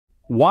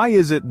Why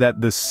is it that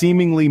the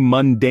seemingly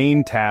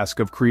mundane task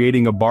of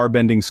creating a bar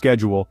bending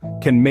schedule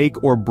can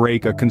make or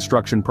break a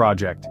construction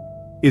project?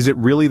 Is it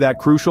really that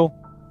crucial?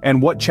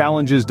 And what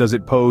challenges does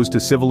it pose to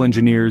civil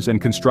engineers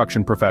and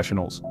construction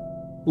professionals?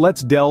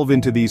 Let's delve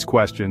into these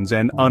questions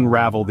and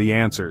unravel the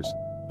answers.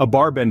 A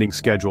bar bending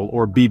schedule,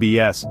 or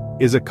BBS,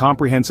 is a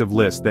comprehensive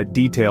list that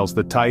details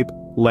the type,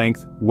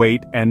 length,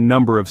 weight, and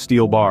number of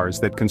steel bars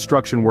that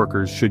construction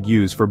workers should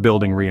use for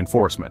building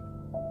reinforcement.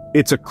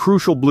 It's a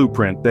crucial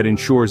blueprint that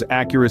ensures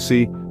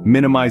accuracy,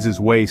 minimizes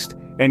waste,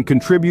 and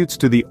contributes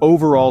to the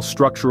overall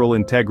structural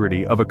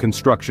integrity of a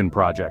construction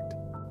project.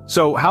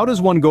 So, how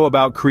does one go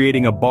about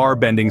creating a bar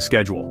bending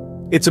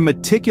schedule? It's a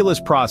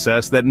meticulous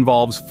process that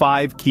involves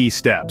 5 key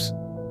steps.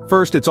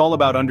 First, it's all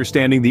about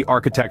understanding the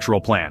architectural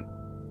plan.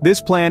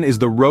 This plan is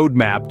the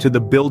roadmap to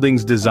the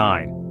building's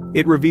design.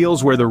 It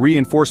reveals where the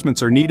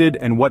reinforcements are needed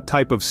and what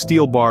type of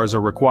steel bars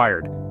are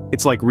required.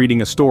 It's like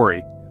reading a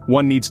story.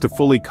 One needs to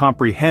fully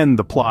comprehend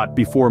the plot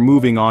before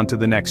moving on to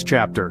the next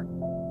chapter.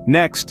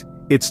 Next,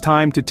 it's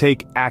time to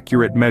take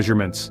accurate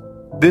measurements.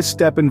 This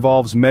step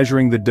involves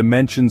measuring the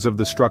dimensions of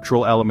the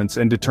structural elements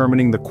and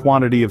determining the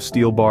quantity of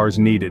steel bars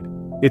needed.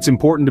 It's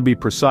important to be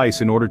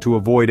precise in order to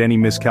avoid any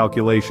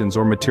miscalculations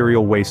or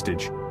material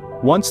wastage.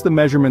 Once the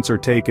measurements are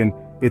taken,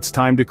 it's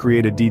time to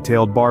create a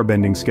detailed bar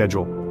bending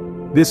schedule.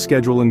 This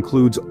schedule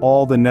includes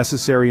all the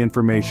necessary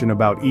information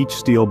about each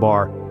steel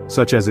bar,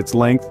 such as its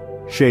length,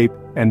 shape,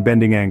 and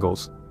bending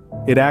angles.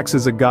 It acts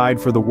as a guide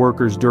for the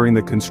workers during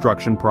the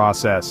construction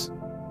process.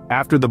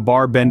 After the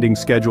bar bending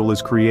schedule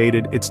is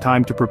created, it's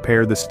time to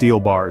prepare the steel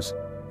bars.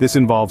 This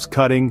involves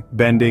cutting,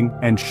 bending,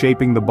 and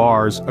shaping the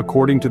bars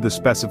according to the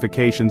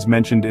specifications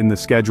mentioned in the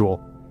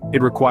schedule.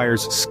 It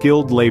requires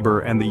skilled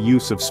labor and the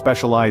use of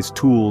specialized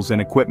tools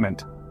and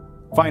equipment.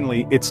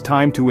 Finally, it's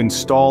time to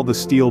install the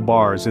steel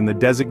bars in the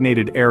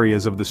designated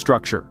areas of the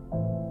structure.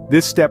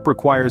 This step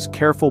requires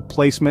careful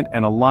placement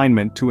and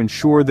alignment to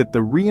ensure that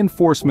the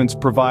reinforcements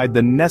provide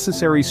the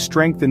necessary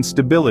strength and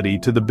stability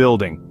to the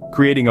building.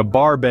 Creating a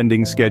bar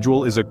bending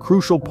schedule is a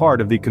crucial part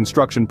of the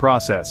construction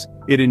process.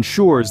 It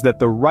ensures that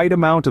the right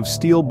amount of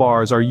steel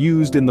bars are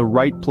used in the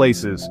right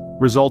places,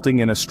 resulting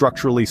in a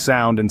structurally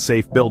sound and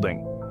safe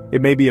building.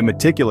 It may be a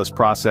meticulous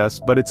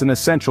process, but it's an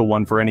essential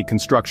one for any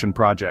construction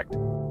project.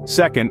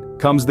 Second,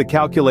 comes the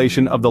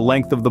calculation of the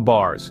length of the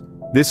bars.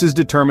 This is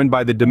determined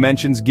by the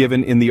dimensions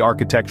given in the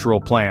architectural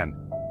plan.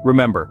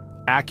 Remember,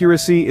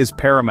 accuracy is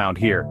paramount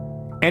here.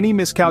 Any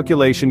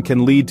miscalculation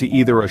can lead to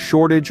either a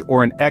shortage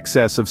or an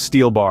excess of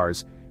steel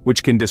bars,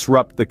 which can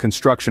disrupt the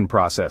construction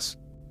process.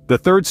 The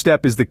third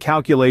step is the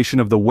calculation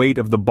of the weight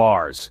of the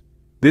bars.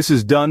 This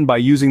is done by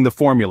using the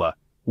formula,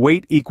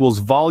 weight equals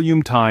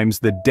volume times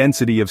the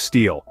density of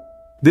steel.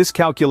 This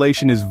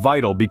calculation is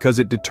vital because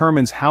it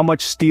determines how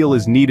much steel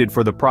is needed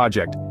for the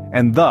project,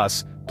 and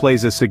thus,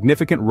 plays a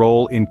significant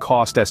role in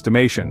cost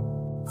estimation.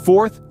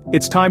 Fourth,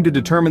 it's time to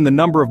determine the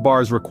number of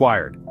bars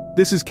required.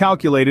 This is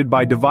calculated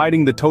by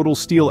dividing the total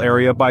steel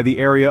area by the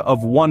area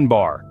of one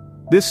bar.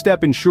 This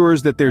step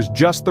ensures that there's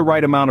just the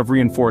right amount of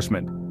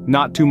reinforcement,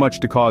 not too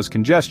much to cause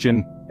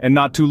congestion, and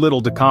not too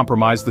little to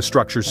compromise the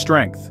structure's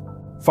strength.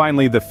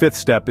 Finally, the fifth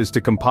step is to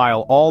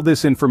compile all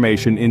this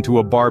information into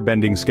a bar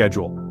bending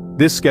schedule.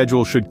 This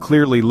schedule should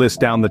clearly list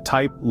down the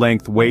type,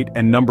 length, weight,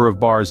 and number of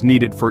bars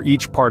needed for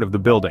each part of the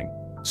building.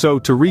 So,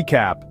 to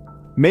recap,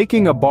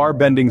 making a bar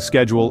bending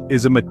schedule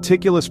is a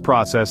meticulous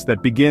process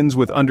that begins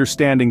with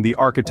understanding the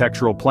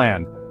architectural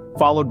plan,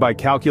 followed by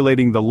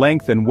calculating the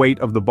length and weight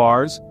of the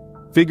bars,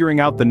 figuring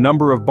out the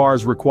number of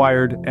bars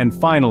required, and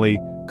finally,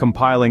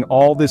 compiling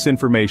all this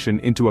information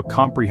into a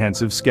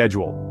comprehensive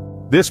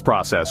schedule. This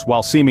process,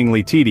 while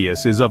seemingly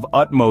tedious, is of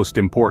utmost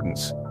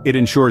importance. It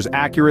ensures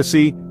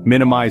accuracy,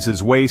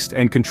 minimizes waste,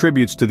 and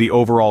contributes to the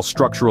overall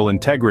structural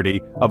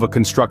integrity of a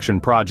construction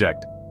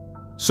project.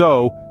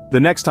 So, the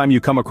next time you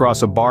come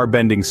across a bar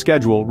bending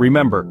schedule,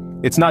 remember,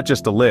 it's not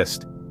just a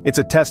list. It's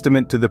a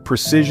testament to the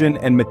precision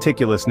and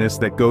meticulousness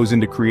that goes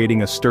into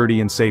creating a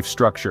sturdy and safe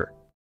structure.